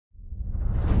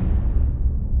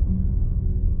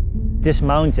This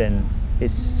mountain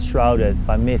is shrouded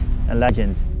by myth and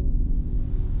legend.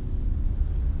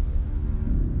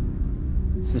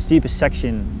 The steepest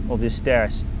section of this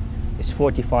stairs is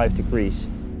 45 degrees.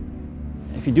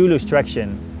 If you do lose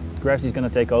traction, gravity is going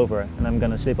to take over and I'm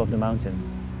going to slip off the mountain.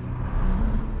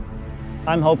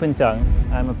 I'm Ho Pin Tang.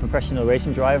 I'm a professional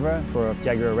racing driver for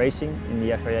Jaguar Racing in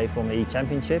the FIA Formula E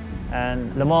Championship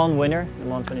and Le Mans winner, Le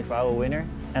Mans 24-hour winner.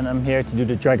 And I'm here to do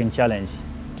the Dragon Challenge,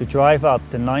 to drive up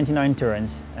the 99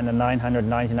 turns and the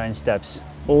 999 steps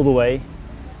all the way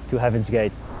to Heaven's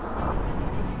Gate.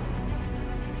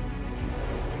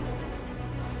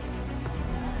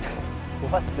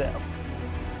 What the hell?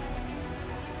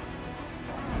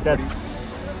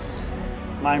 That's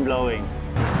mind-blowing.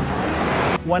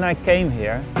 When I came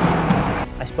here,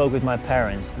 I spoke with my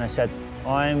parents and I said,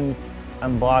 I'm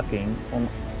embarking on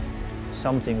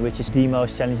something which is the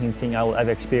most challenging thing I will ever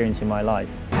experience in my life.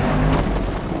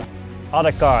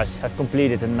 Other cars have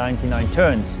completed the 99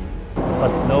 turns,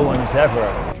 but no one has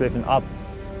ever driven up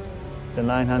the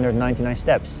 999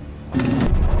 steps.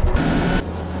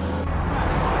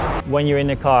 When you're in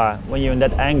the car, when you're in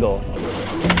that angle,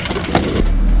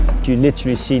 you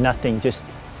literally see nothing, just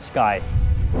sky.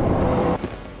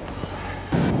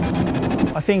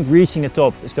 I think reaching the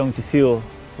top is going to feel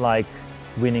like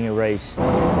winning a race.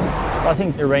 I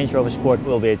think the Range Rover Sport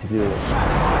will be able to do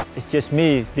it. It's just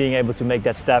me being able to make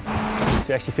that step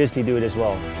to actually physically do it as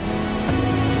well.